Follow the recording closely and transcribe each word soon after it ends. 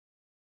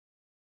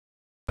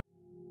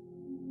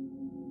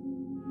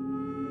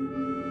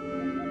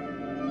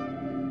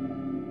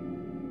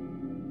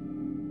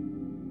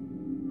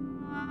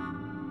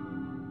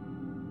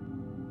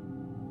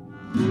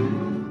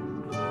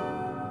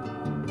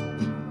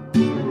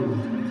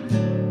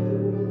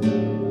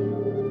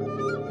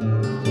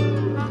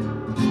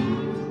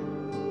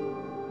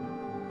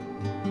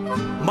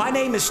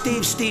name is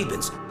Steve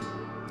Stevens,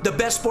 the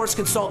best sports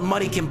consultant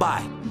money can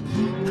buy.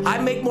 I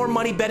make more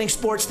money betting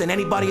sports than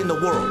anybody in the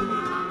world.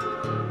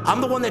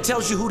 I'm the one that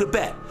tells you who to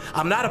bet.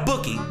 I'm not a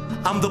bookie,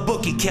 I'm the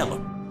bookie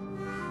killer.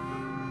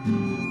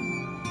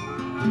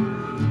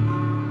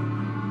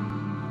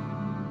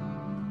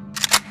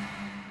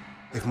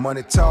 If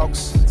money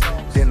talks,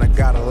 then I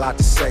got a lot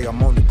to say.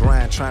 I'm on the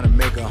grind trying to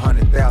make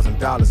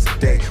 $100,000 a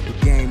day.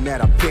 The game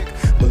that I pick,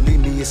 believe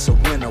me, it's a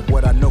winner.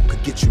 What I know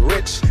could get you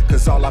rich,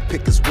 cause all I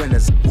pick is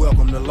winners.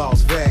 Welcome to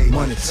Las Vegas.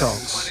 Money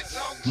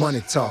talks,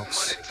 money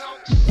talks.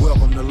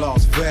 Welcome to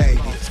Las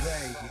Vegas.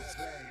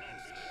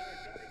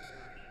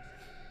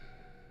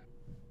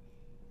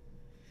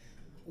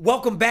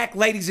 Welcome back,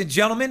 ladies and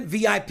gentlemen.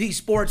 VIP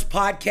Sports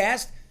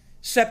Podcast,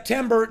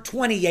 September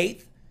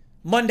 28th.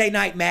 Monday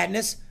Night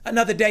Madness,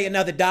 another day,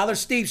 another dollar.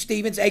 Steve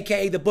Stevens,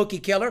 a.k.a. the Bookie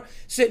Killer,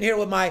 sitting here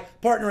with my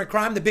partner in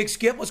crime, the Big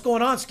Skip. What's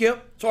going on,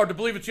 Skip? It's hard to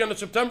believe it's the end of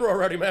September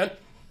already, man.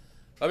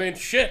 I mean,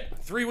 shit.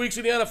 3 weeks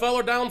of the NFL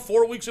are down.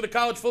 4 weeks of the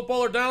college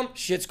football are down.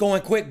 Shit's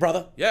going quick,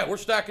 brother. Yeah, we're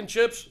stacking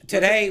chips.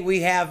 Today,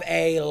 we have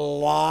a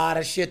lot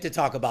of shit to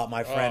talk about,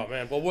 my friend. Oh,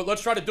 man. Well,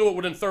 let's try to do it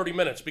within 30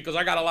 minutes because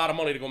I got a lot of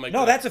money to go make.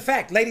 No, that's a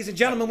fact. Ladies and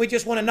gentlemen, we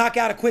just want to knock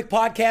out a quick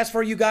podcast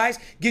for you guys,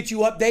 get you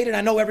updated.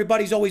 I know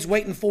everybody's always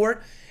waiting for it,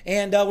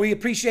 and we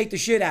appreciate the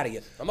shit out of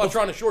you. I'm not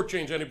trying to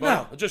shortchange anybody.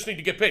 No. I just need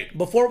to get paid.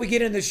 Before we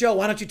get into the show,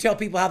 why don't you tell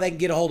people how they can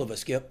get a hold of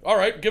us, Skip? All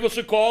right. Give us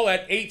a call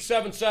at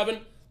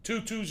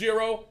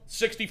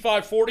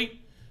 877-220-6540.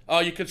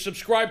 You can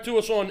subscribe to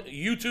us on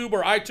YouTube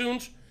or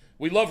iTunes.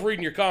 We love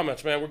reading your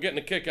comments, man. We're getting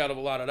a kick out of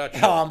a lot of that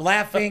shit. Oh, I'm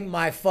laughing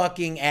my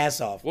fucking ass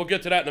off. We'll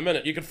get to that in a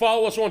minute. You can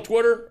follow us on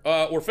Twitter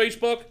or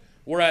Facebook.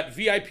 We're at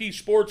VIP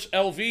Sports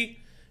LV.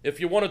 If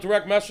you want to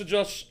direct message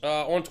us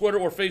on Twitter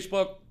or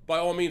Facebook, by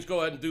all means,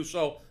 go ahead and do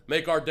so.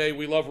 Make our day.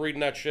 We love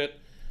reading that shit.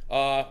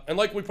 And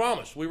like we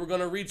promised, we were going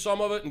to read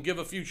some of it and give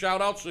a few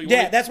shout-outs. So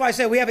that's why I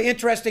said we have an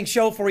interesting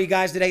show for you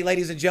guys today,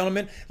 ladies and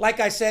gentlemen.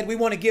 Like I said, we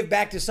want to give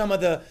back to some of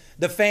the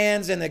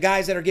fans and the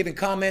guys that are giving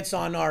comments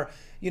on our,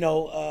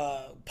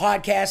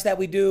 podcast that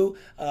we do,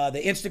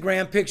 the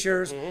Instagram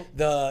pictures,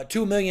 the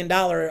 $2 million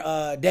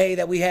day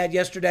that we had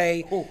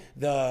yesterday,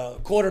 the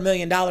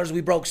 $250,000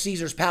 we broke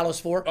Caesar's Palace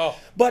for. Oh.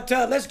 But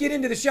let's get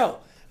into the show.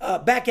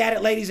 Back at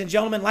it, ladies and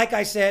gentlemen. Like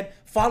I said,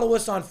 follow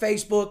us on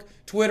Facebook,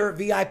 Twitter,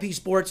 VIP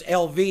Sports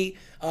LV.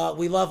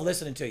 We love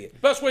listening to you. The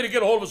best way to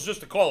get a hold of us is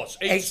just to call us.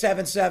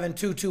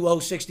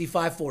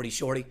 877-220-6540,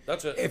 shorty.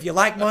 That's it. If you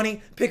like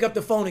money, pick up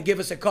the phone and give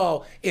us a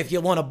call if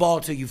you want a ball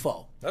till you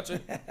fall. That's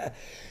it.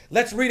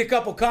 Let's read a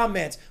couple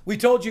comments. We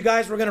told you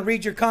guys we're going to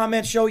read your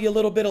comments, show you a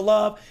little bit of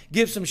love,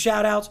 give some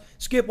shout-outs.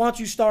 Skip, why don't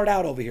you start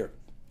out over here?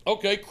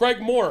 Okay,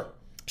 Craig Moore.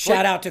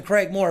 Shout out to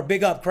Craig Moore.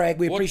 Big up, Craig.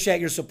 We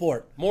appreciate your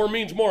support. More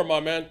means more, my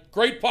man.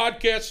 Great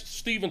podcast,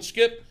 Steve and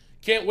Skip.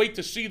 Can't wait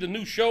to see the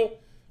new show.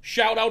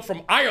 Shout out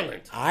from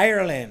Ireland.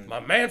 Ireland.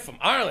 My man from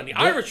Ireland. The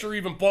Irish are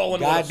even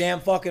balling with us. Goddamn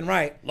fucking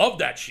right. Love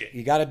that shit.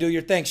 You got to do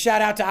your thing.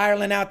 Shout out to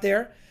Ireland out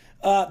there.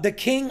 The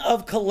King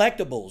of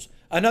Collectibles.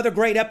 Another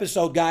great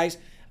episode, guys.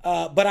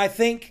 But I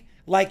think,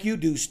 like you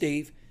do,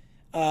 Steve,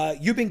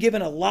 you've been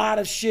giving a lot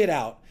of shit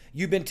out.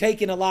 You've been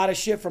taking a lot of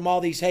shit from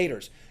all these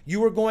haters.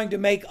 You are going to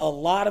make a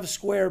lot of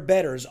square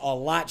bettors a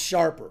lot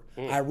sharper.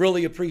 I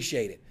really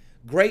appreciate it.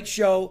 Great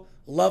show.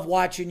 Love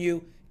watching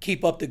you.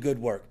 Keep up the good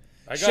work.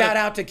 Shout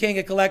out to King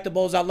of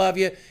Collectibles. I love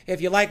you.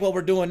 If you like what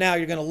we're doing now,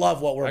 you're going to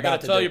love what we're about to do. I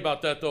got to tell you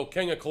about that, though.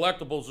 King of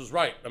Collectibles is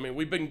right. I mean,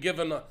 we've been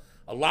given a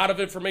lot of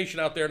information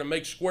out there to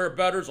make square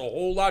bettors a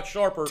whole lot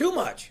sharper. Too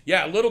much.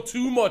 Yeah, a little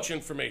too much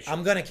information.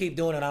 I'm going to keep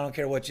doing it. I don't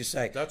care what you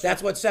say.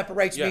 That's what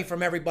separates me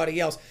from everybody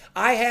else.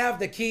 I have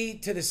the key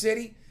to the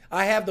city.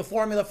 I have the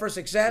formula for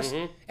success,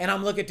 and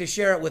I'm looking to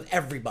share it with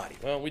everybody.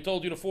 Well, we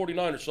told you the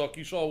 49ers suck.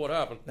 You saw what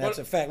happened. That's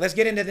a fact. Let's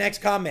get into the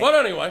next comment.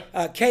 But anyway.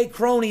 K.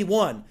 Crony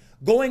 1.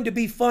 Going to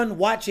be fun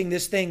watching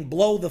this thing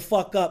blow the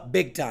fuck up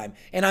big time.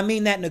 And I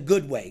mean that in a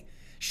good way.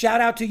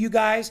 Shout out to you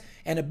guys,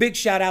 and a big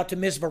shout out to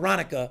Miss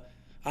Veronica.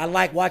 I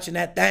like watching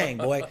that thing,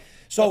 boy.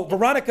 So,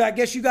 Veronica, I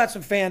guess you got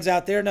some fans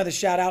out there. Another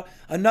shout out.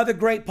 Another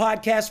great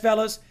podcast,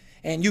 fellas,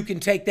 and you can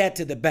take that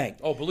to the bank.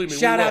 Oh, believe me.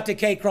 Shout out to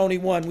K. Crony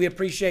 1. We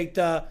appreciate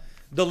the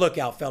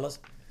lookout, fellas.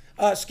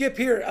 Skip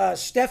here,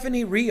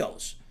 Stephanie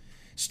Rios.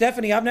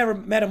 Stephanie, I've never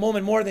met a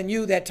woman more than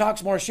you that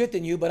talks more shit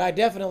than you, but I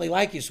definitely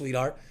like you,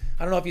 sweetheart.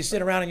 I don't know if you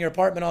sit around in your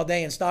apartment all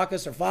day and stalk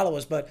us or follow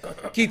us,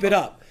 but keep it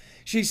up.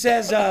 She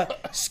says,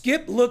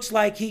 Skip looks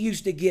like he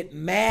used to get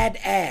mad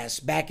ass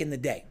back in the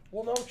day.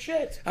 Well, no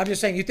shit. I'm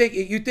just saying, you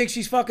think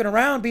she's fucking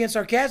around being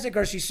sarcastic,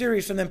 or is she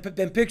serious from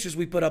them pictures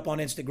we put up on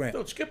Instagram?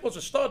 Dude, Skip was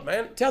a stud,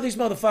 man. Tell these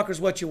motherfuckers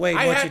what you weighed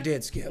and what you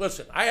did, Skip.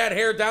 Listen, I had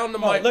hair down to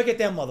my... look at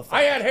them motherfuckers.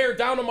 I had hair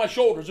down to my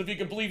shoulders, if you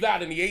can believe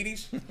that, in the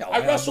 80s.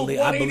 I wrestled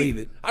 180. I believe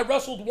it. I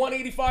wrestled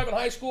 185 in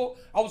high school.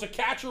 I was a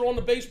catcher on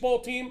the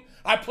baseball team.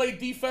 I played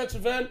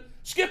defensive end.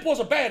 Skip was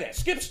a badass.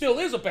 Skip still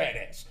is a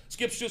badass.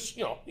 Skip's just,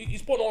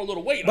 he's putting on a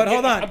little weight. But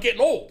hold on. I'm getting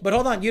old. But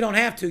hold on. You don't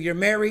have to. You're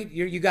married.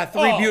 You got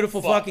three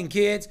beautiful fucking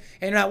kids,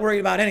 and you're not worried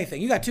about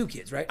anything. You got 2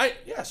 kids, right?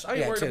 Yes, I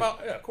ain't worried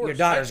about, of course. Your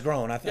daughter's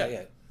grown, I thought,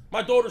 yeah.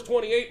 My daughter's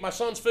 28. My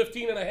son's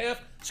 15 and a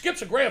half.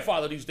 Skip's a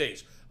grandfather these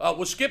days.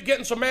 Was Skip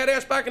getting some mad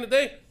ass back in the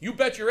day? You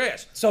bet your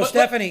ass. So,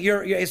 Stephanie,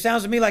 it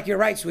sounds to me like you're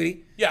right,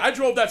 sweetie. Yeah, I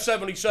drove that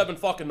 77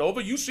 fucking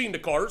Nova. You seen the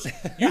cars.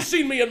 You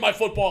seen me in my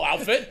football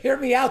outfit. Hear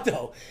me out,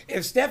 though.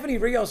 If Stephanie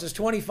Rios is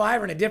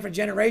 25 or in a different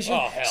generation,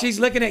 she's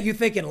looking at you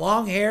thinking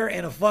long hair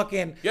and a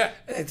fucking... Yeah.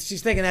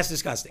 She's thinking that's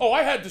disgusting. Oh,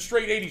 I had the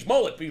straight 80s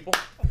mullet, people.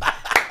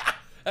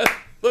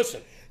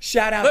 Listen.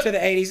 Shout out to the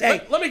 80s.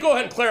 Hey, let me go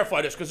ahead and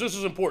clarify this because this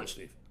is important,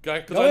 Steve.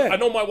 Okay? Because I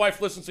know my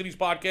wife listens to these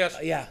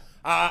podcasts. Yeah.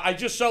 I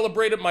just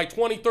celebrated my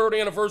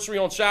 23rd anniversary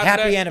on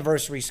Saturday. Happy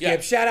anniversary, Skip.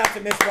 Yeah. Shout out to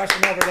Miss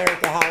Russian over there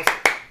at the house.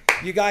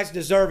 You guys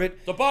deserve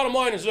it. The bottom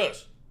line is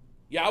this.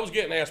 Yeah, I was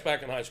getting ass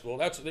back in high school.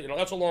 That's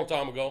a long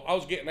time ago. I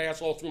was getting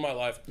ass all through my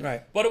life.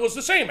 Right. But it was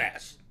the same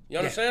ass. You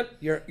understand?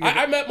 Yeah.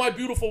 I met my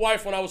beautiful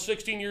wife when I was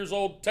 16 years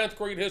old, 10th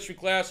grade history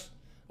class.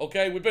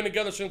 Okay, we've been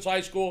together since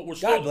high school.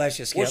 God bless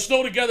you, Skip. We're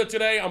still together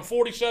today. I'm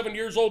 47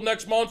 years old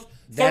next month.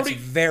 That's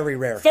very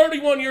rare.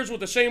 31 years with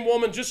the same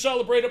woman. Just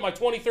celebrated my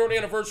 23rd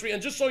anniversary.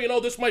 And just so you know,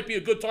 this might be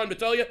a good time to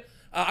tell you,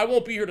 I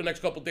won't be here the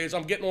next couple of days.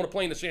 I'm getting on a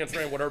plane to San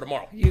Fran with her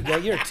tomorrow.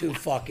 You're too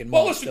fucking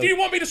Well, listen, do you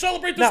want me to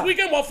celebrate this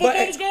weekend while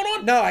football was going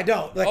on? No, I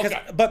don't.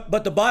 Okay.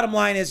 But the bottom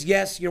line is,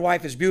 yes, your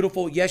wife is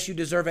beautiful. Yes, you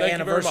deserve an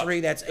anniversary.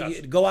 That's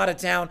go out of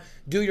town,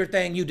 do your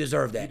thing. You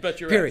deserve that. You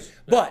bet your period. ass.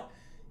 But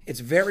it's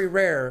very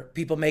rare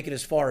people make it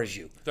as far as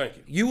you. Thank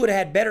you. You would have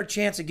had better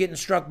chance of getting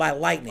struck by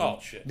lightning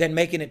than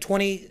making it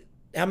 20.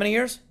 How many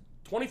years?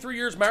 23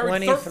 years married,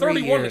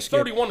 23 years,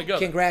 31 together.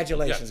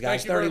 Congratulations,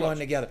 guys. 31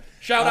 together.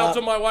 Shout out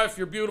to my wife.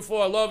 You're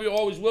beautiful. I love you.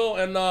 Always will.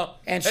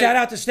 And shout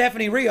out to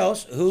Stephanie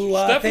Rios, who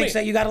thinks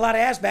that you got a lot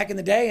of ass back in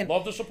the day. And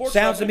love the support.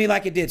 Sounds to me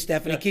like it did,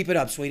 Stephanie. Keep it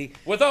up, sweetie.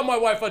 Without my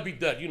wife, I'd be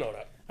dead. You know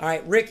that. All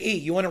right, Rick E.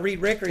 You want to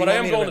read Rick? But I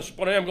am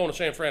going to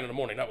San Fran in the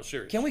morning. That was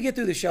serious. Can we get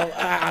through the show?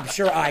 I'm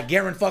sure I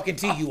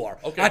guarantee you are.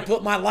 Okay. I'd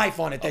put my life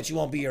on it that you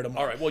won't be here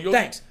tomorrow. All right. Well,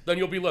 thanks. Then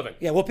you'll be living.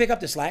 Yeah, we'll pick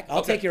up the slack.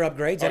 I'll take your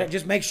upgrades. Right.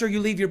 Just make sure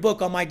you leave your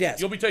book on my desk.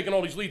 You'll be taking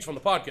all these leads from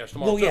the podcast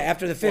tomorrow. Well, yeah,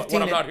 after the 15.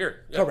 When I'm not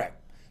here. Yeah.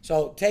 Correct.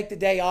 So take the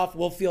day off.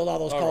 We'll field all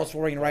those calls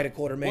for you and write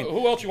 $250,000.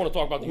 Who else you want to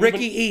talk about?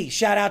 Ricky E.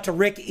 Shout out to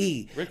Rick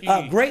E. Ricky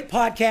E. Great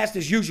podcast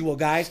as usual,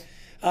 guys.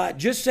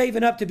 Just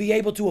saving up to be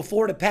able to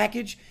afford a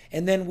package,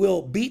 and then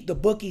we'll beat the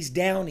bookies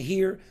down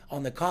here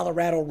on the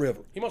Colorado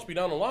River. He must be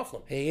down in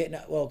Laughlin.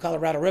 Well,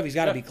 Colorado River, he's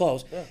got to be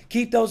close. Yeah.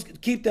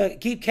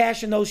 Keep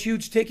cashing those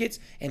huge tickets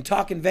and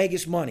talking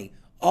Vegas money.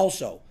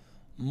 Also,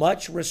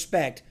 much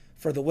respect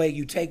for the way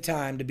you take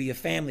time to be a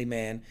family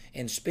man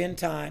and spend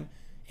time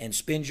and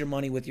spend your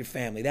money with your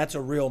family. That's a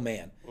real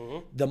man. Mm-hmm.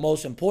 The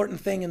most important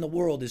thing in the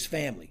world is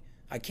family.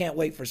 I can't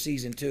wait for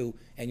season 2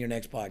 and your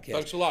next podcast.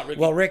 Thanks a lot, Ricky.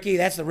 Well, Ricky,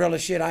 that's the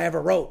realest shit I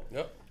ever wrote.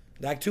 Yep.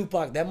 Like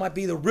Tupac, that might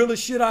be the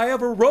realest shit I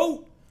ever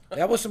wrote.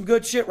 That was some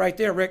good shit right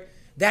there, Rick.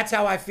 That's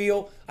how I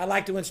feel. I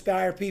like to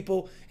inspire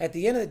people. At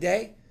the end of the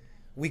day,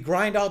 we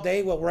grind all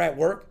day while we're at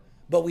work,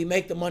 but we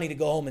make the money to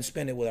go home and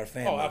spend it with our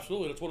family. Oh,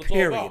 absolutely. That's what it's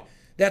all about.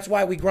 That's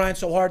why we grind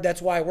so hard.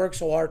 That's why I work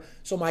so hard,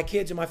 so my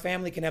kids and my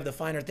family can have the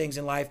finer things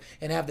in life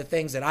and have the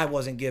things that I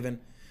wasn't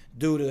given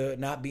due to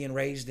not being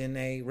raised in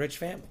a rich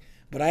family.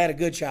 But I had a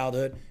good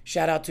childhood.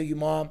 Shout out to you,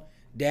 Mom.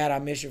 Dad, I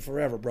miss you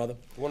forever, brother.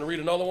 You want to read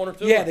another one or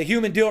two? Yeah, the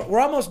human deal.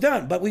 We're almost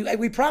done, but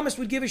we promised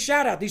we'd give a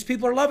shout out. These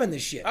people are loving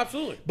this shit.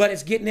 Absolutely. But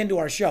it's getting into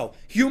our show.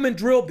 Human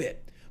drill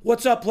bit.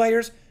 What's up,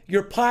 players?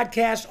 Your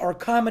podcasts are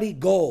comedy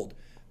gold.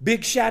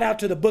 Big shout out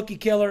to the Bookie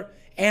Killer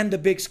and the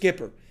Big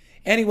Skipper.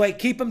 Anyway,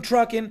 keep them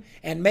trucking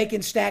and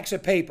making stacks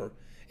of paper.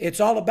 It's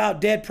all about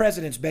dead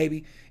presidents,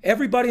 baby.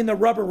 Everybody in the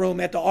rubber room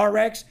at the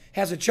RX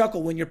has a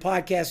chuckle when your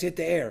podcast hit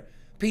the air.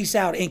 Peace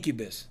out,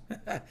 Incubus.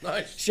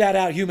 Nice. Shout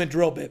out, Human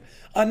Drill Bit.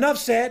 Enough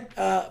said,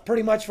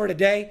 pretty much for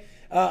today.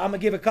 I'm going to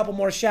give a couple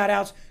more shout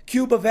outs.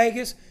 Cuba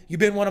Vegas, you've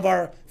been one of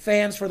our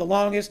fans for the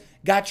longest.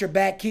 Got your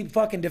back. Keep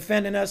fucking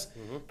defending us.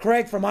 Mm-hmm.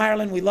 Craig from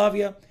Ireland, we love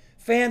you.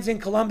 Fans in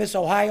Columbus,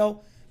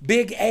 Ohio.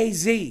 Big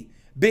AZ.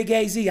 Big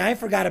AZ. I ain't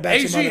forgot about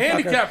you, motherfucker.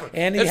 Handicapper.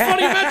 It's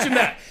funny you mentioned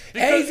that.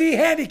 AZ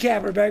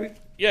Handicapper, baby.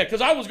 Yeah,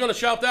 because I was going to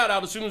shout that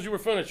out as soon as you were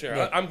finished here.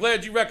 Yeah. I'm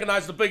glad you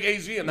recognized the big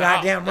AZ in the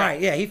house. Goddamn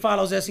right. Yeah, he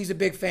follows us. He's a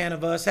big fan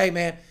of us. Hey,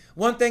 man,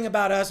 one thing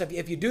about us,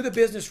 if you do the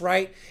business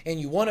right and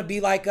you want to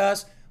be like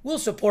us, we'll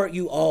support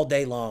you all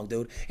day long,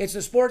 dude. It's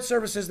the sports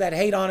services that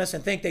hate on us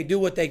and think they do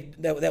what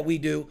that we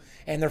do,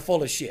 and they're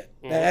full of shit.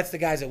 Mm-hmm. That's the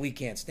guys that we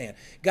can't stand.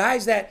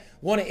 Guys that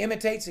want to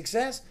imitate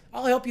success,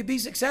 I'll help you be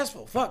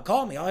successful. Fuck,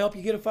 call me. I'll help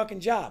you get a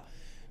fucking job.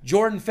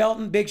 Jordan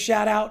Felton, big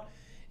shout out.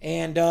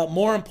 And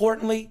more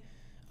importantly,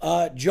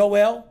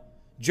 Joel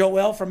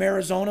from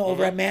Arizona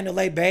over at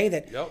Mandalay Bay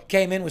that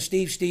came in with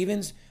Steve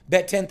Stevens,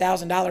 bet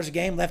 $10,000 a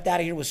game, left out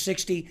of here with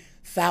 $60,000.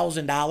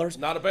 $500,000.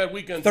 Not a bad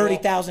weekend. Joel.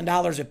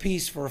 $30,000 a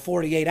piece for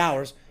 48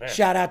 hours. Man.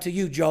 Shout out to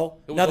you, Joe.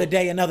 Another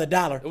day, another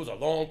dollar. It was a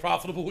long,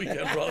 profitable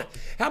weekend, brother.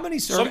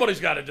 Somebody's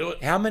got to do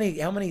it. How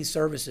many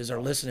services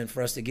are listening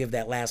for us to give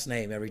that last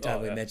name every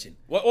time we mention?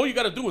 Well, all you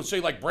got to do is say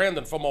like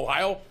Brandon from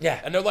Ohio. Yeah.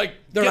 And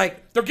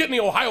they're getting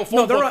the Ohio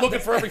phone No, book looking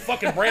for every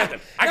fucking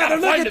Brandon. They're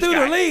looking through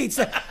their leads.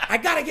 I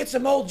got to get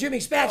some old Jimmy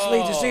Spatch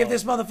leads to see if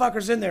this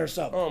motherfucker's in there or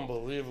something.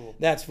 Unbelievable.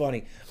 That's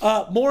funny.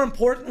 More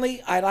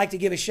importantly, I'd like to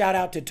give a shout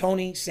out to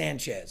Tony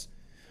Sanchez.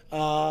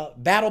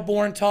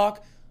 Battleborn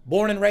Talk,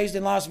 born and raised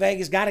in Las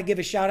Vegas. Got to give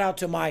a shout out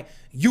to my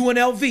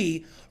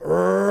UNLV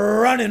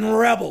running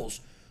Rebels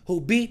who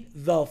beat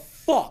the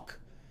fuck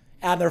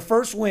out of their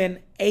first win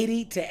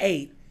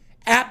 80-8.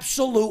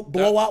 Absolute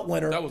blowout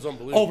winner. That was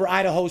unbelievable. Over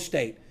Idaho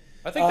State.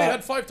 I think they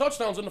had 5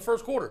 touchdowns in the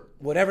first quarter.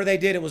 Whatever they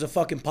did, it was a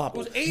fucking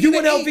popple. It was 80-8.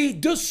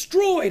 UNLV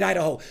destroyed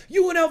Idaho.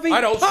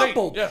 UNLV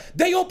poppled. Yeah.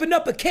 They opened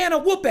up a can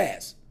of whoop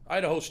ass.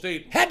 Idaho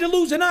State. Had to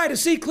lose an eye to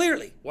see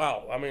clearly.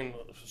 Wow. I mean,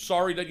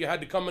 sorry that you had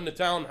to come into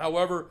town.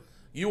 However,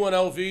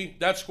 UNLV,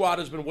 that squad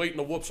has been waiting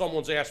to whoop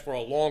someone's ass for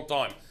a long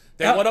time.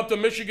 They went up to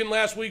Michigan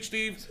last week,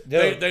 Steve.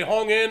 They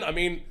hung in. I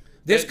mean,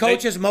 this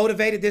coach has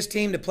motivated this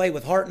team to play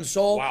with heart and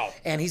soul. Wow.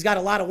 And he's got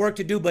a lot of work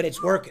to do, but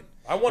it's working.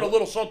 I want a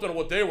little something of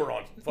what they were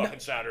on fucking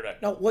Saturday.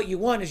 No, what you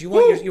want is you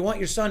want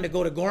your son to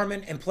go to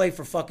Gorman and play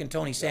for fucking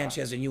Tony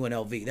Sanchez and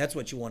UNLV. That's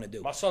what you want to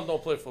do. My son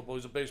don't play football.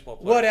 He's a baseball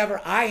player.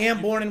 Whatever. I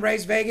am born and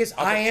raised Vegas.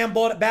 I am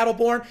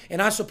Battleborn, and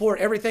I support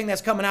everything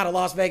that's coming out of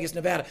Las Vegas,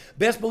 Nevada.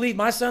 Best believe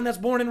my son that's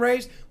born and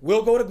raised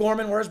will go to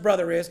Gorman, where his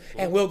brother is,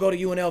 and will go to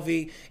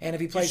UNLV. And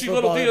if he plays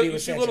football, he'll be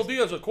with Sanchez. Little D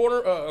as a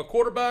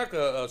quarterback,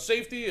 a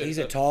safety. He's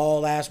a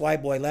tall-ass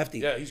white boy lefty.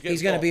 Yeah,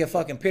 he's going to be a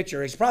fucking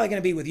pitcher. He's probably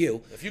going to be with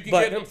you. If you can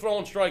get him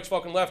throwing strikes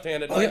fucking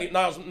left-handed, 90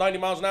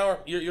 miles an hour,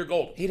 you're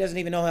golden. He doesn't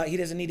even know how. He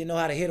doesn't need to know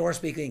how to hit or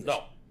speak English.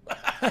 No.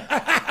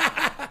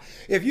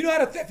 If you know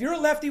how to, if you're a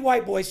lefty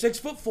white boy,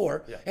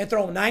 6'4", and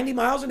throwing 90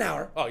 miles an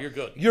hour, oh, you're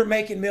good. You're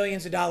making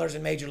millions of dollars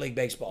in Major League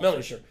Baseball.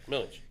 Millions, for sure.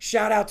 Millions.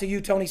 Shout out to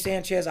you, Tony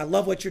Sanchez. I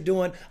love what you're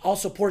doing. I'll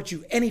support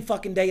you any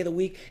fucking day of the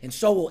week, and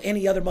so will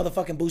any other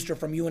motherfucking booster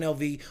from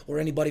UNLV or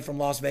anybody from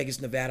Las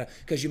Vegas, Nevada,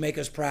 because you make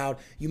us proud.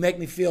 You make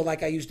me feel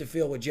like I used to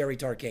feel with Jerry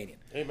Tarkanian.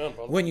 Amen,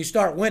 brother. When you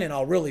start winning,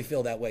 I'll really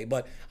feel that way.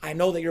 But I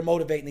know that you're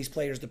motivating these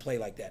players to play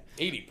like that.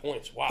 80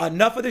 points. Wow.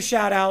 Enough of the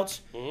shout outs.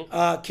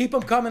 Keep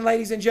them coming,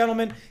 ladies and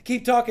gentlemen.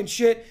 Keep talking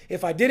shit.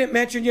 If I didn't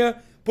mention you,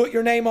 put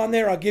your name on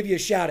there. I'll give you a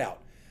shout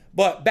out.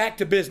 But back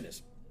to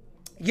business.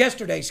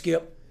 Yesterday,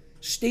 Skip,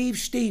 Steve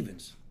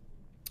Stevens,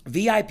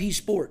 VIP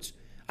Sports.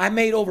 I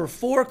made over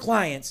 4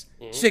 clients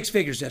 6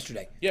 figures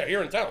yesterday. Yeah,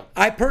 here in town.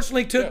 I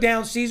personally took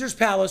down Caesar's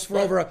Palace for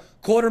over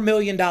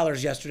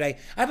 $250,000 yesterday.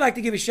 I'd like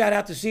to give a shout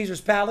out to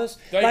Caesar's Palace.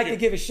 I'd like to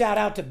give a shout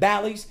out to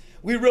Bally's.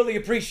 We really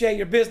appreciate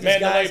your business,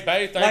 guys.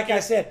 Bay, thank you. I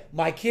said,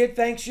 my kid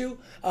thanks you.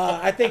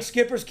 I think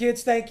Skipper's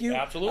kids thank you.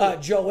 Absolutely.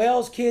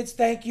 Joel's kids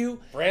thank you.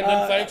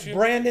 Brandon thanks you.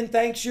 Brandon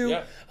thanks you.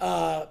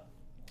 Yeah.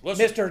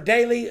 Listen, Mr.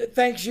 Daly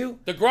thanks you.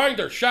 The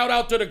Grinder. Shout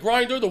out to the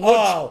Grinder. The wood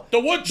chopper. The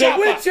wood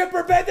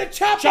chipper, man. The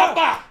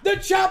chopper. The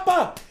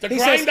chopper. The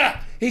Grinder.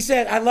 He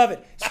said, I love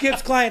it.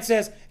 Skip's client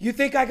says, you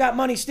think I got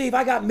money, Steve?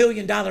 I got $1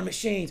 million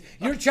machines.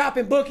 You're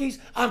chopping bookies.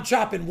 I'm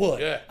chopping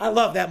wood. Yeah. I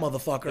love that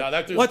motherfucker. No,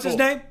 that dude's What's cool. his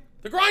name?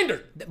 The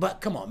Grinder.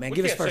 But come on, man.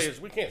 Give us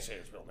first. We can't say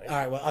his real name. All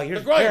right, well, you're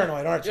The Grinder.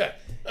 paranoid, aren't you? Yeah.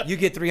 You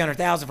get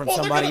 $300,000 from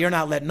somebody. You're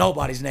not letting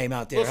nobody's name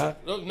out there, Listen,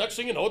 huh? next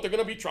thing you know, they're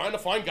going to be trying to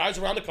find guys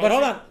around the country. But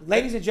hold on,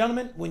 ladies and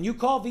gentlemen, when you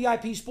call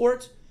VIP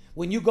Sports,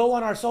 when you go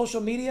on our social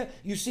media,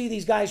 you see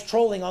these guys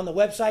trolling on the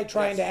website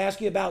trying to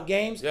ask you about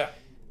games. Yeah.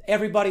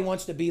 Everybody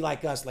wants to be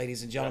like us,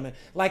 ladies and gentlemen.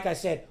 Like I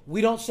said, we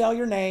don't sell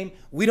your name.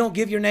 We don't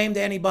give your name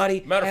to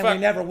anybody, we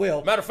never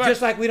will. Matter of fact,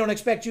 just like we don't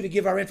expect you to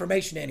give our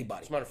information to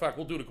anybody. As a matter of fact,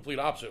 we'll do the complete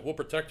opposite. We'll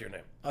protect your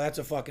name. Oh, that's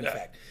a fucking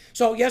fact.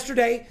 So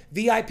yesterday,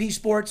 VIP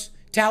Sports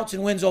touts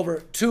and wins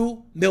over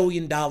 $2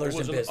 million in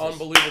business. It was an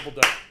unbelievable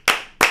day.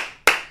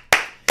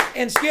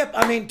 And Skip,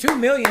 I mean, $2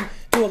 million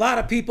to a lot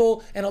of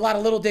people and a lot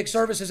of little dick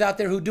services out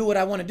there who do what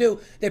I want to do.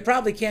 They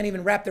probably can't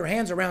even wrap their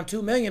hands around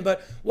 $2 million.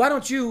 But why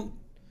don't you?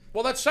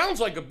 Well, that sounds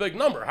like a big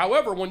number.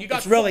 However, when you got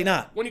It's really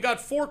not. When you got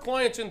 4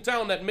 clients in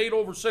town that made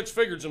over 6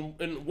 figures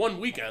in one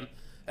weekend,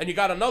 and you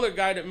got another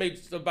guy that made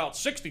about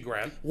 60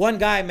 grand. One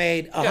guy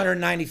made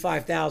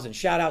 $195,000.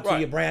 Shout out to Right.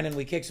 you, Brandon.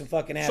 We kicked some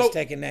fucking ass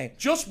taking name.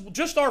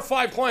 Just our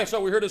 5 clients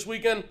that were here this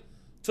weekend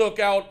took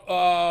out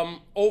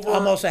over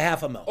almost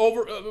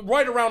 $500,000.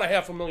 Right around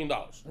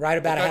 $500,000. Right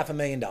about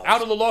 $500,000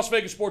 out of the Las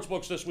Vegas sports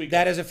books this weekend.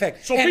 That is a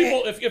fact. So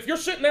people, if you're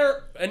sitting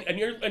there and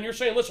you're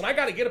saying, listen, I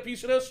got to get a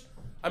piece of this.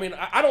 I mean,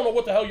 I don't know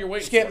what the hell you're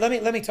waiting Skip, for.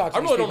 let me talk to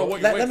I these really people. don't know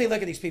what you're Let waiting me for.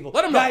 look at these people.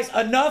 Let them know. Guys,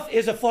 enough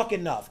is a fucking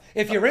enough.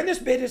 If you're in this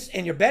business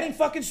and you're betting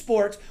fucking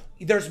sports,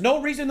 there's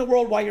no reason in the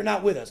world why you're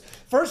not with us.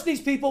 First,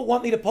 these people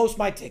want me to post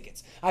my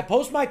tickets. I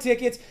post my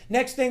tickets.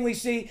 Next thing we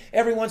see,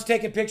 everyone's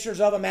taking pictures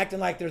of them,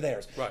 acting like they're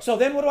theirs. Right. So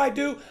then what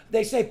do?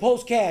 They say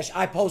post cash.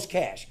 I post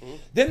cash.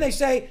 Then they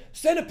say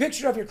send a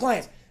picture of your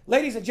clients.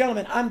 Ladies and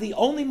gentlemen, I'm the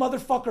only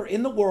motherfucker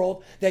in the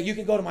world that you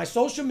can go to my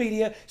social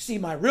media, see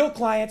my real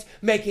clients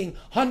making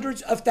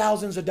hundreds of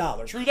thousands of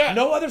dollars. True that.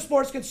 No other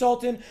sports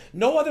consultant,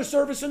 no other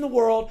service in the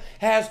world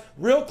has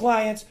real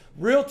clients,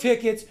 real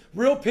tickets,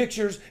 real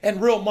pictures,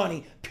 and real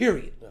money,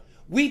 period.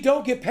 We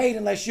don't get paid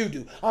unless you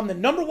do. I'm the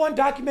 #1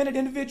 documented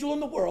individual in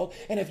the world,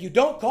 and if you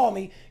don't call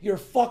me, you're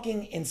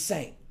fucking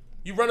insane.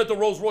 You rented the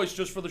Rolls Royce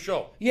just for the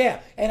show. Yeah,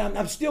 and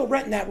I'm still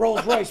renting that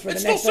Rolls Royce for the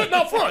It's next... still sitting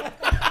out front.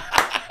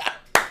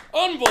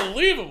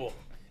 Unbelievable.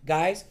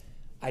 Guys,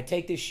 I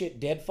take this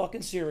shit dead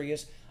fucking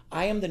serious.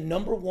 I am the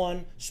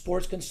 #1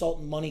 sports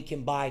consultant money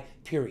can buy,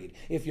 period.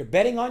 If you're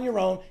betting on your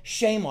own,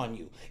 shame on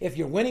you. If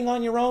you're winning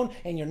on your own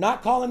and you're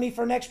not calling me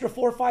for an extra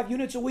 4 or 5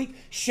 units a week,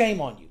 shame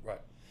on you.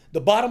 Right. The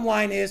bottom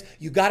line is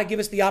you got to give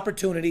us the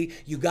opportunity.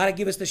 You got to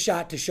give us the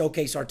shot to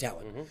showcase our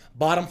talent.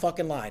 Bottom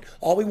fucking line.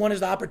 All we want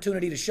is the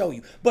opportunity to show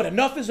you. But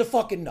enough is a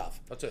fucking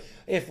enough. That's it.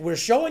 If we're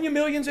showing you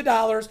millions of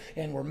dollars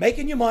and we're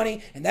making you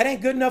money and that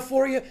ain't good enough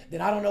for you, then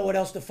I don't know what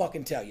else to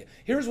fucking tell you.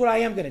 Here's what I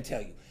am going to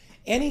tell you.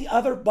 Any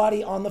other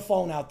buddy on the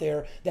phone out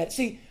there that,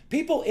 see,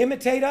 people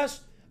imitate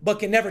us but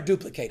can never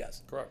duplicate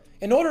us. Correct.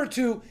 In order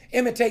to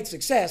imitate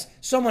success,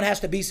 someone has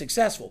to be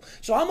successful.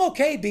 So I'm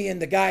okay being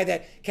the guy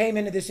that came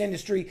into this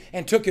industry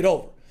and took it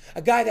over.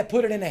 A guy that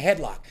put it in a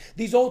headlock.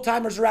 These old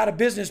timers are out of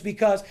business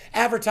because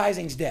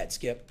advertising's dead,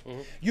 Skip.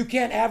 You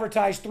can't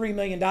advertise $3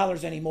 million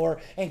anymore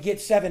and get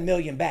 $7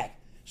 million back.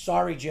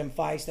 Sorry, Jim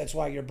Feist, that's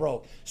why you're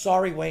broke.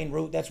 Sorry, Wayne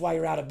Root, that's why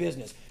you're out of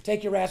business.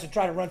 Take your ass and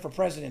try to run for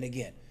president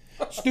again.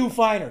 Stu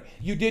Feiner,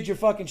 you did your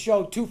fucking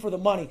show, 2 for the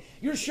money.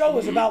 Your show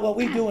is about what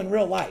we do in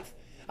real life.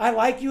 I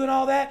like you and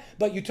all that,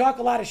 but you talk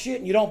a lot of shit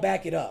and you don't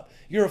back it up.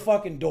 You're a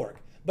fucking dork.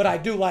 But I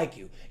do like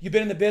you. You've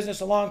been in the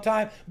business a long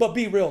time, but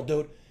be real,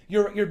 dude.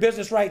 Your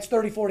business writes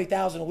 30,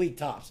 40,000 a week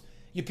tops.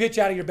 You pitch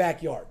out of your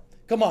backyard.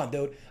 Come on,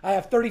 dude. I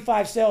have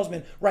 35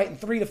 salesmen writing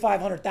 300 to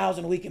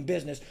 500,000 a week in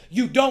business.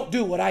 You don't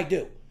do what I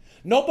do.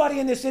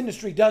 Nobody in this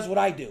industry does what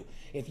I do.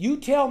 If you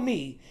tell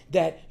me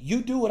that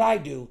you do what I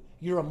do,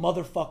 you're a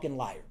motherfucking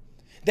liar.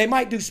 They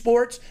might do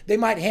sports, they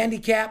might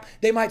handicap,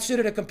 they might sit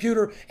at a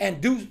computer and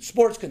do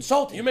sports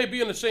consulting. You may be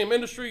in the same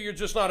industry, you're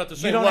just not at the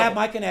same level. You don't have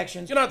my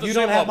connections. You're not at the you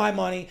same don't have level. my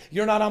money.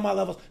 You're not on my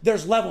levels.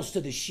 There's levels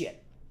to this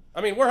shit.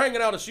 I mean, we're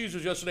hanging out at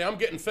Caesars yesterday. I'm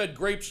getting fed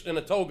grapes in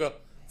a toga,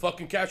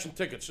 fucking cashing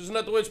tickets. Isn't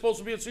that the way it's supposed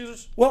to be at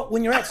Caesars? Well,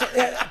 when you're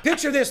at...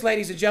 picture this,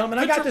 ladies and gentlemen.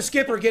 I got the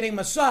skipper getting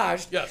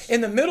massaged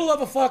in the middle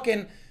of a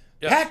fucking...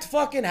 packed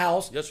fucking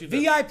house, Yes, you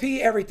did.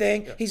 VIP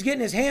everything. Yeah. He's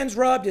getting his hands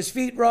rubbed, his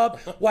feet rubbed,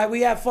 while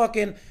we have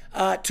fucking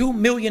 $2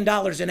 million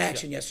in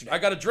action yesterday. I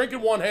got a drink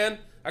in one hand.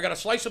 I got a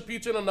slice of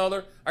pizza in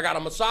another. I got a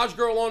massage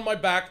girl on my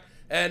back.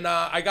 And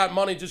I got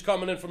money just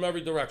coming in from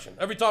every direction.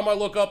 Every time I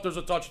look up, there's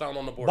a touchdown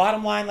on the board.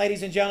 Bottom line,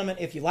 ladies and gentlemen,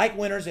 if you like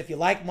winners, if you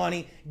like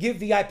money, give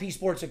VIP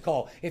Sports a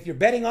call. If you're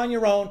betting on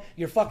your own,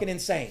 you're fucking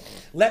insane.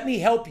 Let me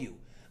help you.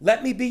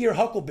 Let me be your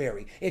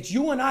huckleberry. It's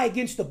you and I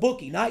against the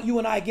bookie, not you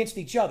and I against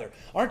each other.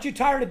 Aren't you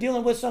tired of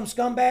dealing with some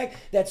scumbag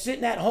that's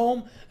sitting at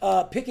home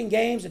picking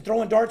games and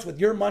throwing darts with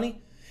your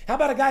money? How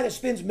about a guy that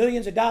spends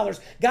millions of dollars,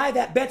 guy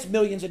that bets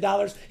millions of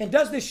dollars and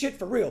does this shit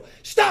for real?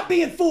 Stop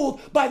being fooled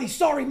by these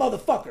sorry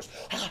motherfuckers.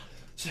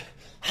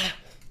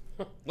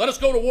 Let us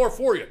go to war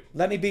for you.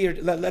 Let me be your.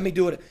 Let me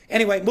do it.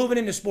 Anyway, moving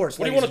into sports.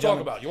 What do you want to talk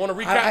about? You want to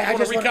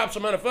recap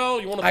some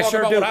NFL? You want to talk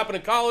about what happened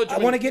in college? I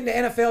want to get into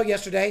NFL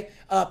yesterday.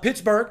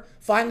 Pittsburgh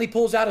finally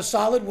pulls out a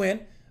solid win,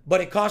 but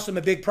it cost them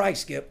a big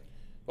price, Skip.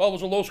 Well, it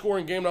was a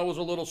low-scoring game. That was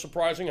a little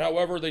surprising.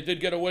 However, they did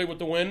get away with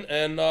the win,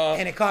 and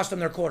it cost them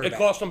their quarterback. It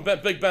cost them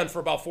Big Ben for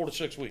about 4 to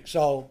 6 weeks.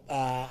 So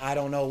I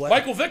don't know what.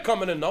 Michael Vick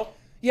coming in though.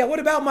 Yeah, what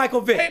about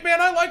Michael Vick? Hey, man,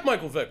 I like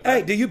Michael Vick. Man.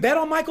 Hey, do you bet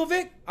on Michael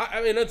Vick?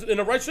 I mean, in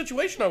the right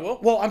situation, I will.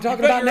 Well, I'm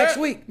talking about next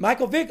week.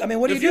 Michael Vick, I mean,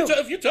 what do you do?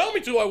 If you tell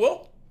me to, I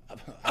will.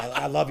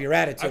 I love your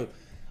attitude.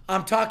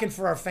 I'm talking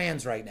for our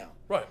fans right now.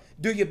 Right.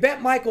 Do you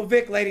bet Michael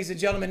Vick, ladies and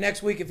gentlemen,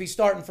 next week if he's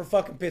starting for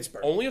fucking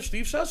Pittsburgh? Only if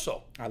Steve says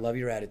so. I love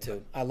your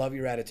attitude. I love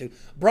your attitude.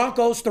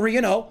 Broncos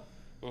 3-0.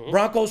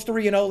 Broncos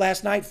 3-0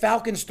 last night.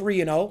 Falcons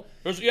 3-0.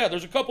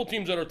 There's a couple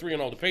teams that are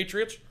 3-0. The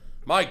Patriots.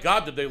 My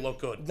God, did they look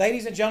good.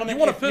 Ladies and gentlemen, you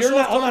want to piss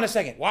off? Hold on a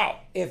second.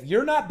 Wow. If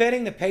you're not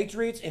betting the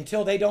Patriots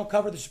until they don't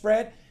cover the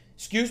spread,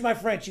 excuse my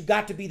French, you've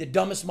got to be the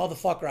dumbest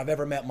motherfucker I've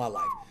ever met in my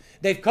life.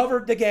 They've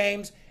covered the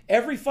games,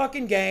 every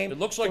fucking game. It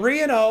looks like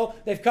 3-0.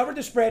 They've covered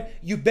the spread.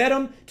 You bet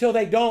them till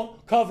they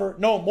don't cover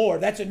no more.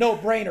 That's a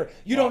no-brainer.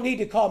 You don't need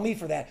to call me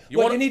for that.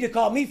 What you need to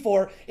call me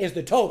for is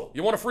the total.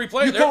 You want a free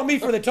play? You call me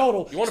for the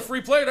total. You want a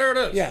free play? There it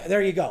is. Yeah,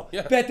 there you go.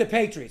 Yeah. Bet the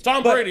Patriots.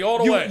 Tom Brady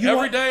all the way.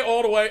 Every day,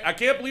 all the way. I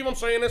can't believe I'm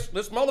saying this.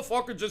 This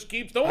motherfucker just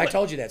keeps doing it. I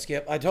told you that,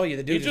 Skip. I told you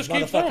the dude is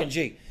motherfucking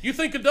G. You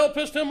think Goodell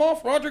pissed him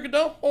off? Roger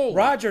Goodell? Oh,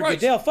 Roger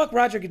Goodell. Fuck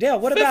Roger Goodell.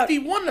 What about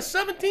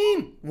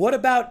 51-17? What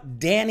about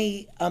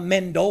Danny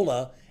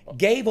Amendola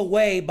gave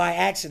away by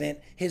accident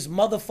his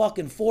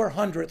motherfucking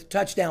 400th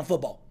touchdown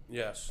football?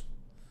 Yes.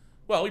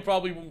 Well, he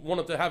probably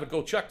wanted to have it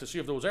go check to see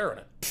if there was air in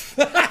it.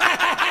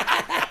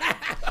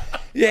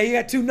 Yeah, you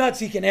got two nuts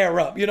he can air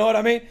up. You know what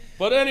I mean?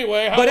 But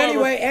anyway,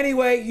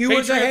 you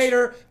as a Patriots-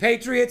 hater,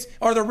 Patriots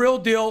are the real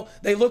deal.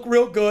 They look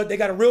real good. They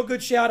got a real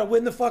good shot at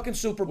winning the fucking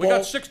Super Bowl. We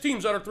got 6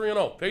 teams that are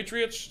 3-0.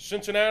 Patriots,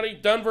 Cincinnati,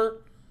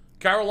 Denver,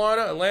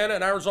 Carolina, Atlanta,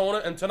 and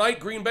Arizona. And tonight,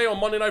 Green Bay on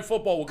Monday Night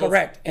Football will go.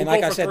 Correct. And will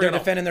like go I for said, they're 3-0.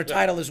 defending their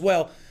title as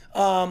well.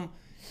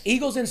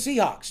 Eagles and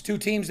Seahawks, two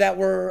teams that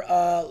were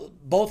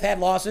both had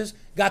losses,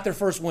 got their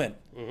first win.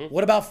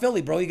 What about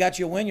Philly, bro? You got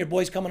you a win? Your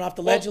boys coming off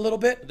the ledge a little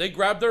bit? They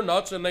grabbed their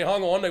nuts and they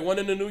hung on. They went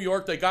into New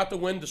York. They got the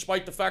win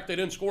despite the fact they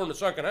didn't score in the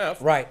second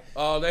half. Right.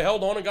 They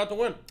held on and got the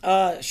win.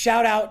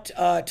 Shout out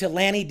to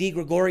Lanny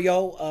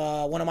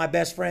DiGregorio, one of my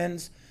best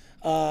friends.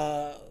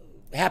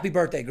 Happy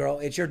birthday, girl.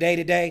 It's your day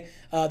today.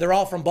 They're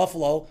all from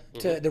Buffalo.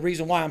 The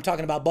reason why I'm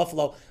talking about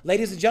Buffalo.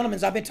 Ladies and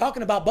gentlemen, I've been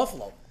talking about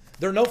Buffalo.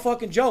 They're no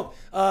fucking joke.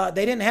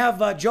 They didn't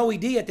have Joey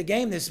D at the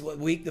game this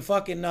week, the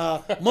fucking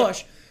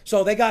mush.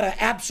 So they got an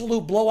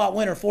absolute blowout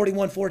winner,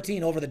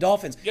 41-14 over the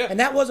Dolphins. Yeah. And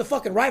that was a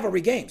fucking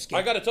rivalry game, Skip.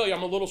 I got to tell you,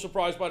 I'm a little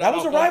surprised by that. That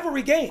was outcome. a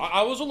rivalry game.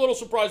 I was a little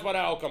surprised by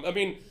that outcome. I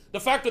mean, the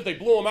fact that they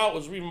blew them out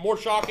was even more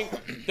shocking.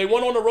 They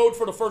went on the road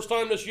for the first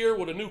time this year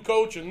with a new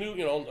coach and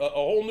a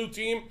whole new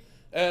team.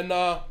 And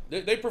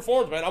they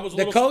performed, man.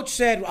 The coach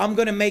said, I'm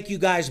going to make you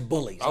guys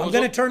bullies. I'm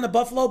going to turn the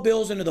Buffalo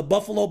Bills into the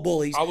Buffalo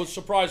Bullies. I was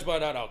surprised by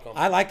that outcome.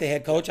 I like the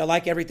head coach. I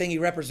like everything he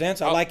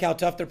represents. I like how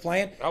tough they're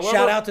playing. However,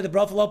 shout out to the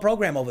Buffalo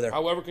program over there.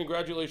 However,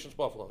 congratulations,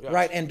 Buffalo. Yes.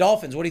 Right, and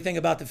Dolphins. What do you think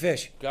about the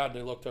fish? God,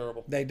 they look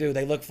terrible. They do.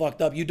 They look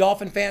fucked up. You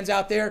Dolphin fans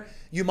out there,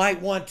 you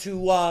might want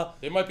to...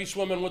 they might be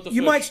swimming with the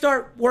You fish. might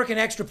start working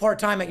extra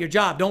part-time at your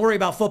job. Don't worry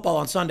about football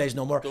on Sundays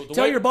no more.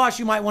 Tell way- your boss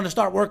you might want to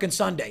start working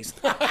Sundays.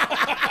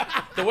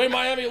 The way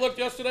Miami looked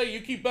yesterday,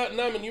 you keep betting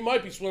them and you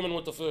might be swimming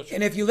with the fish.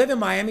 And if you live in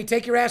Miami,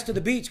 take your ass to the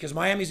beach because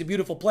Miami's a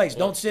beautiful place.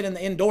 Don't sit in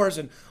the indoors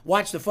and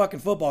watch the fucking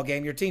football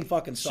game. Your team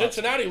fucking sucks.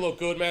 Cincinnati looked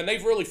good, man.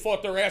 They've really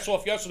fought their ass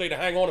off yesterday to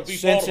hang on and beat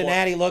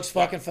Cincinnati Baltimore. looks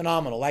fucking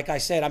phenomenal. Like I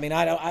said, I mean,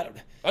 I don't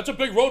That's a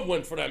big road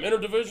win for them.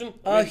 Interdivision.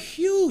 a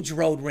huge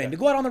road win to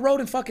go out on the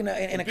road and fucking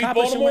and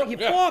accomplish some Baltimore? win.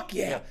 Yeah. Fuck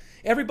yeah.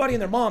 Everybody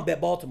and their mom bet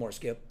Baltimore,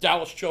 Skip.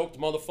 Dallas choked,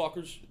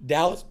 motherfuckers.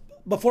 Dallas.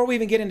 Before we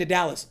even get into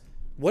Dallas,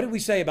 what did we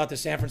say about the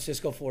San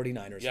Francisco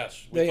 49ers?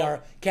 Yes, we They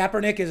talked. are.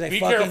 Kaepernick is a Be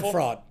fucking careful.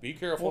 fraud. Be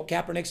careful. Well,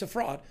 Kaepernick's a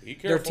fraud. Be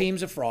Their careful.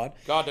 team's a fraud.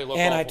 God, they look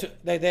and awful.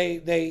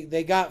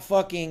 they got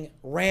fucking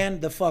ran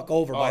the fuck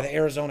over by the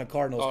Arizona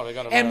Cardinals. Oh, they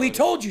got 'em and we rallied.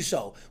 told you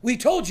so. We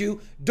told you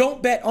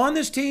don't bet on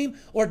this team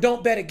or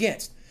don't bet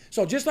against.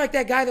 So just like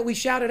that guy that we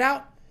shouted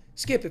out,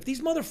 Skip, if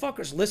these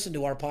motherfuckers listen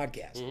to our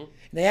podcast and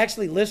they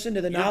actually listen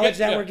to the knowledge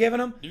that we're giving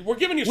them, We're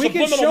giving you we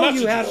can subliminal show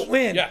messages. you how to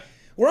win. Yeah.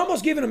 We're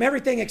almost giving them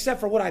everything except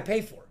for what I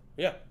pay for.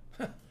 Yeah.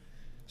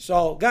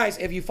 So, guys,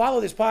 if you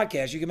follow this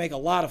podcast, you can make a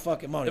lot of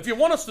fucking money. If you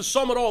want us to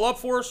sum it all up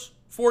for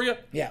you,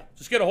 Yeah.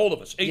 just get a hold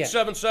of us.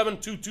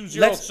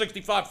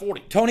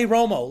 877-220-6540. Tony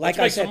Romo, like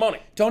I make said, some money.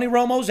 Tony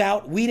Romo's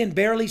out. Whedon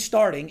barely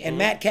starting, and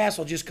Matt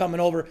Castle just coming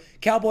over.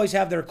 Cowboys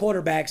have their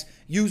quarterbacks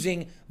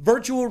using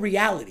virtual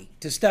reality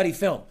to study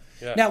film.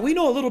 Yeah. Now we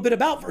know a little bit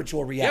about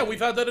virtual Yeah, reality. we've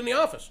had that in the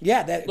office.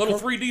 Yeah, that Little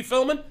 3D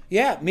filming.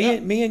 Yeah,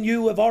 me and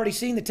you have already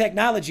seen the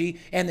technology,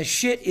 and the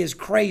shit is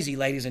crazy,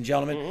 ladies and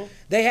gentlemen. Mm-hmm.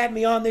 They had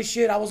me on this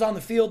shit. I was on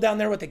the field down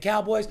there with the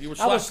Cowboys. were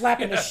I was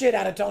slapping the yeah. shit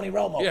out of Tony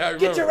Romo. Yeah, I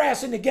Get remember. your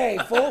ass in the game,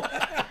 fool.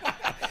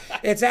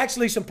 It's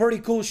actually some pretty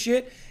cool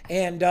shit,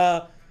 and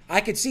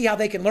I could see how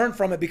they can learn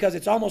from it because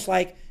it's almost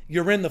like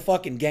you're in the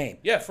fucking game.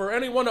 Yeah, for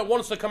anyone that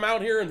wants to come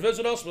out here and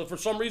visit us, but for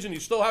some reason you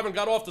still haven't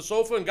got off the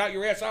sofa and got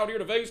your ass out here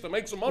to Vegas to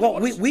make some money. Well,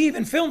 with we, us. we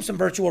even filmed some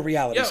virtual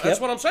reality, Yeah, Skip.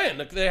 that's what I'm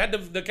saying. They had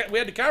we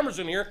had the cameras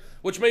in here,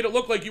 which made it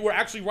look like you were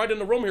actually right in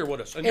the room here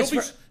with us. And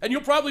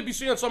you'll probably be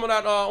seeing some of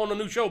that on the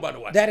new show, by the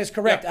way. That is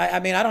correct. Yeah. I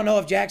mean, I don't know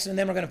if Jackson and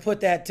them are going to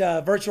put that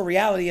virtual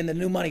reality in the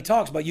New Money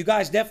Talks, but you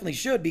guys definitely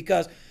should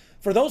because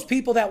for those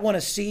people that want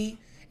to see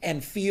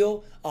and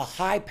feel a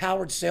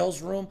high-powered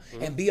sales room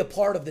and be a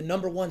part of the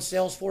 #1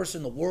 sales force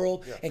in the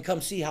world and come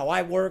see how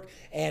I work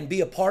and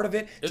be a part of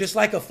it, just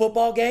like a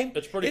football game.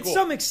 It's pretty cool.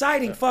 Some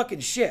exciting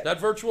fucking shit. That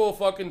virtual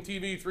fucking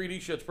TV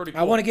 3D shit's pretty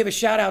cool. I want to give a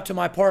shout out to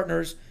my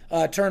partners,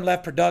 Turn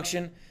Left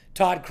Production,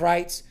 Todd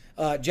Kreitz,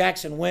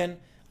 Jackson Wynn.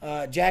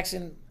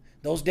 Jackson,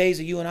 those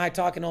days of you and I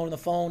talking on the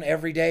phone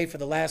every day for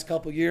the last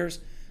couple years,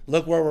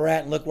 look where we're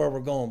at and look where we're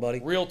going, buddy.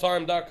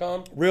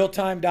 Realtime.com.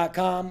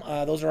 Realtime.com.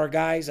 Those are our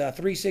guys.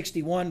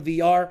 361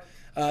 VR.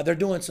 They're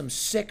doing some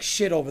sick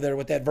shit over there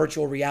with that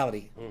virtual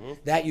reality.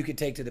 That you could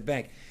take to the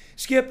bank.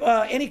 Skip,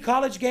 any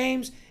college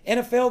games,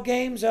 NFL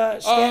games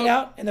stand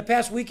out in the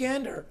past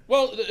weekend? Or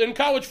Well, in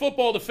college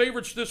football, the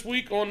favorites this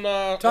week on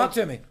Talk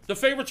to me. The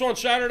favorites on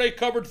Saturday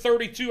covered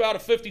 32 out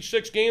of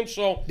 56 games.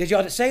 So Did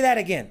y'all say that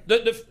again?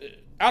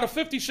 out of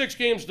 56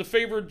 games, the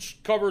favorites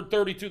covered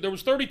 32. There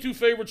was 32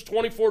 favorites,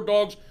 24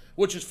 dogs,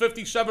 which is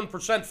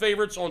 57%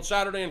 favorites on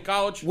Saturday in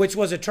college. Which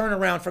was a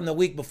turnaround from the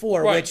week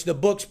before, Right. which the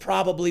books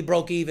probably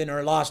broke even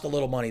or lost a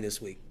little money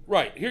this week.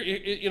 Right here,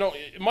 you know,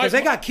 Because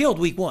they got killed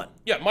week 1.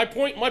 Yeah, my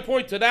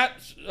point to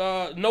that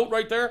note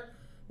right there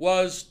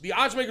was the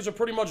odds makers are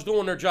pretty much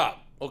doing their job.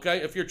 Okay,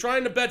 if you're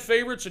trying to bet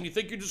favorites and you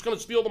think you're just going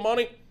to steal the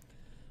money,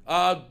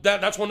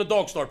 that's when the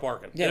dogs start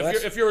barking. Yeah,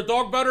 if you're a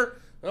dog bettor,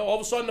 all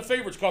of a sudden the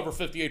favorites cover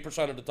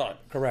 58% of the time.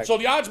 Correct. So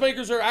the odds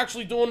makers are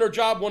actually doing their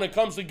job when it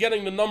comes to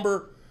getting the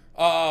number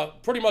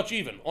pretty much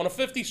even. On a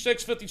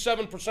 56,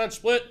 57%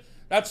 split,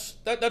 that's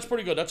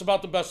pretty good. That's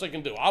about the best they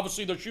can do.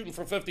 Obviously, they're shooting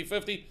for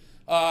 50-50,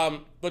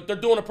 but they're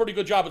doing a pretty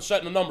good job at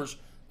setting the numbers.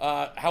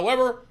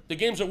 However, the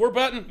games that we're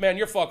betting, man,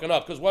 you're fucking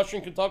up. Because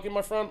Western Kentucky,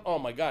 my friend, oh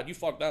my God, you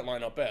fucked that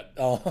line up bad.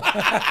 Oh.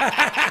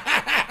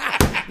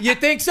 You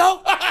think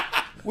so?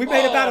 We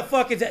made about a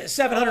fucking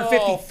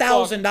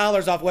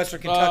 $750,000 off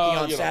Western Kentucky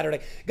on Saturday.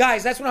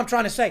 Guys, that's what I'm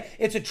trying to say.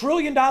 It's $1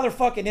 trillion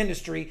fucking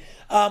industry.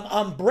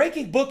 I'm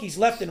breaking bookies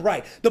left and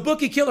right. The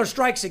bookie killer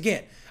strikes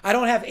again. I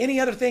don't have any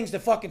other things to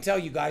fucking tell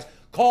you guys.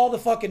 Call the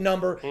fucking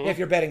number if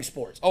you're betting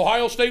sports.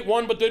 Ohio State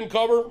won but didn't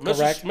cover.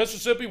 Correct.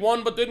 Mississippi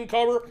won but didn't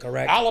cover.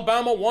 Correct.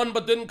 Alabama won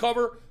but didn't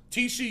cover.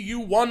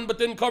 TCU won but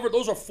didn't cover.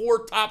 Those are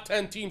 4 top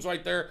 10 teams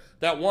right there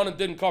that won and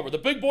didn't cover. The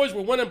big boys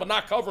were winning but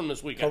not covering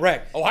this weekend.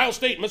 Correct. Ohio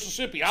State,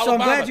 Mississippi, Alabama,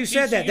 So I'm glad you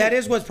said TCU. that. That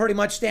is what's pretty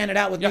much standing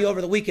out with me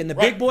over the weekend. The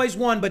big boys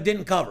won but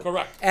didn't cover.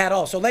 Correct. At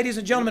all. So ladies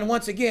and gentlemen,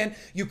 once again,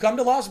 you come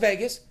to Las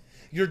Vegas.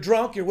 You're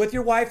drunk. You're with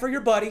your wife or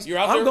your buddies. You're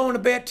out I'm there. going to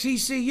bet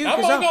TCU. I'm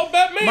going to go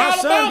bet me, My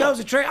Alabama. son goes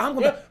to trade. I'm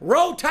going to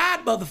roll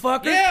tide,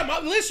 motherfucker. Yeah,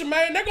 listen,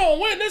 man, they're going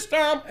to win this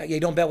time. You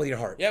don't bet with your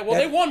heart. Yeah, well,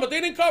 they won, but they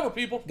didn't cover,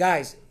 people.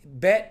 Guys,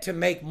 bet to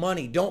make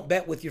money. Don't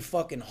bet with your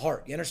fucking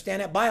heart. You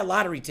understand that? Buy a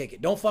lottery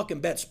ticket. Don't fucking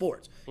bet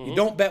sports. You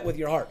don't bet with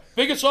your heart.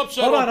 Biggest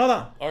upset. Hold on.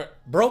 All right.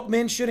 Broke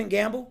men shouldn't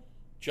gamble,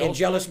 and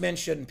jealous men. men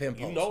shouldn't pimp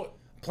hoes. You know it.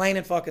 Plain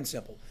and fucking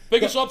simple.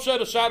 Biggest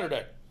upset of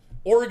Saturday.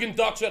 Oregon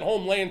Ducks at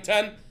home laying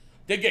 10.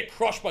 They get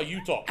crushed by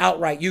Utah.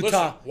 Outright. Utah.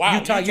 Listen, wow,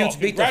 Utah Utes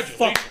beat the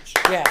fuck. congratulations.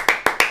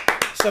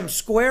 Yeah. Some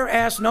square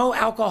ass, no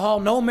alcohol,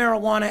 no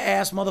marijuana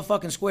ass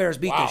motherfucking squares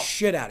beat the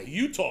shit out of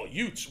you. Utah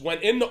Utes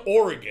went into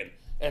Oregon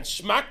and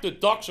smacked the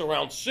Ducks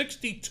around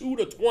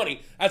 62-20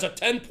 as a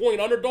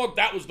 10-point underdog.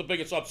 That was the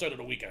biggest upset of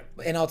the weekend.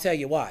 And I'll tell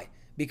you why.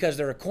 Because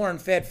they're a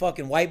corn-fed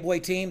fucking white boy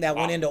team that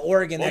went into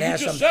Oregon that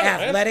has some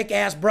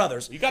athletic-ass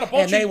brothers. You got a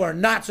bunch and they were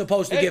not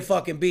supposed to get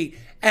fucking beat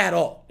at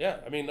all. Yeah,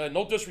 I mean,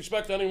 no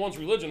disrespect to anyone's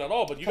religion at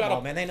all, but you got Come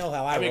on, man. They know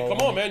how I roll. mean,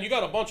 come on, man. You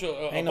got a bunch of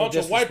white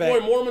disrespect.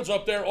 boy Mormons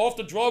up there off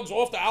the drugs,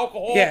 off the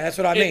alcohol. Yeah, that's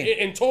what I mean.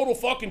 In total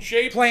fucking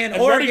shape. Playing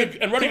and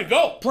Oregon. ready to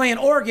go. Playing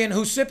Oregon,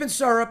 who's sipping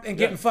syrup and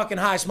getting fucking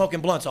high,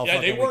 smoking blunts all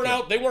fucking They weren't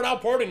weekend. out. They weren't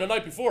out partying the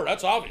night before.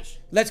 That's obvious.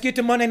 Let's get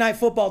to Monday Night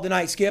Football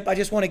tonight, Skip. I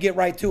just want to get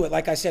right to it.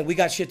 Like I said, we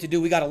got shit to do.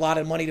 We got a lot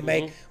of money to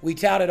make. We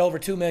touted over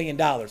 $2 million.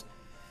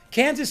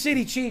 Kansas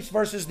City Chiefs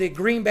versus the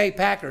Green Bay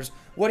Packers.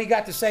 What do you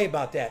got to say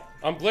about that?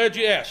 I'm glad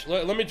you asked.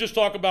 Let me just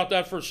talk about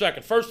that for a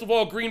second. First of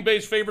all, Green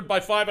Bay's favored by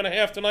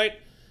 5.5 tonight.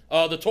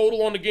 The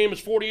total on the game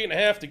is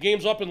 48.5. The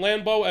game's up in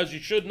Lambeau, as you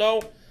should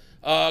know.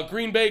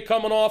 Green Bay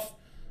coming off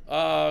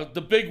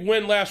the big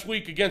win last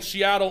week against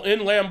Seattle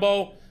in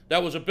Lambeau.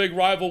 That was a big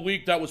rival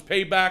week. That was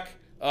payback.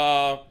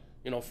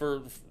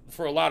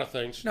 For a lot of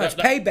things. No, it's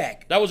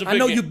payback. That was a big I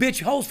know game. you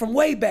bitch hoes from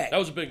way back. That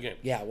was a big game.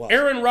 Yeah, it was.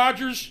 Aaron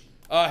Rodgers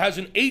has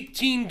an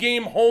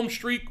 18-game home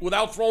streak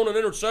without throwing an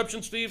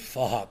interception, Steve.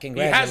 Fuck, He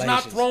congratulations. has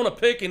not thrown a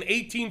pick in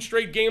 18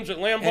 straight games at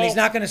Lambeau. And he's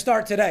not going to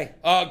start today.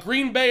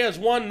 Green Bay has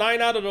won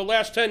 9 out of the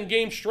last 10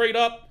 games straight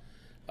up.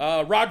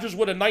 Rodgers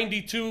with a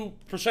 92%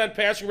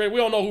 passing rate. We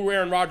all know who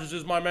Aaron Rodgers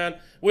is, my man.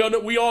 We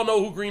all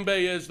know who Green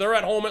Bay is. They're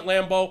at home at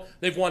Lambeau.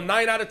 They've won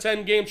 9 out of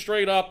 10 games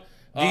straight up.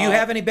 Do you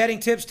have any betting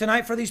tips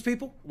tonight for these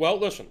people? Well,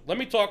 listen, let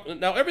me talk.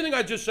 Now, everything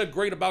I just said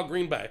great about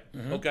Green Bay,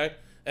 okay,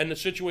 and the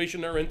situation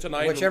they're in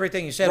tonight. Which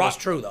everything you said was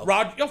true, though.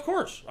 Of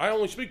course. I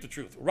only speak the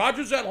truth.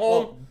 Rodgers at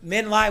home. Well,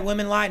 men lie,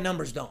 women lie,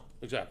 numbers don't.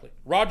 Exactly.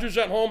 Rodgers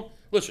at home.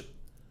 Listen,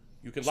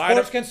 you can lie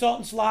Sports to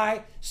consultants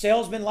lie,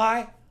 salesmen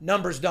lie,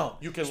 numbers don't.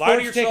 You can Sports lie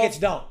to yourself. tickets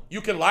don't. You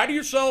can lie to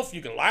yourself.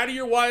 You can lie to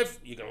your wife.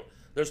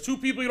 There's 2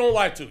 people you don't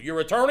lie to. Your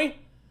attorney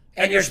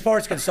and your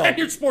sports consultant. And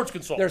your sports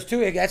consultant. There's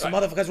 2. That's a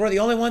motherfucker. Because we're the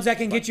only ones that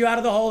can get you out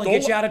of the hole and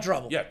get you out of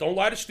trouble. Yeah, don't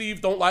lie to Steve.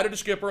 Don't lie to the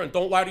skipper. And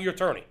don't lie to your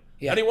attorney.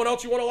 Yeah. Anyone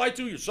else you want to lie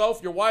to?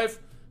 Yourself, your wife,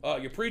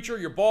 your preacher,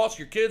 your boss,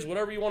 your kids,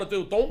 whatever you want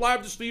to do. Don't lie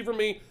to Steve or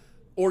me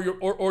or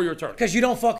your attorney. Because you don't fucking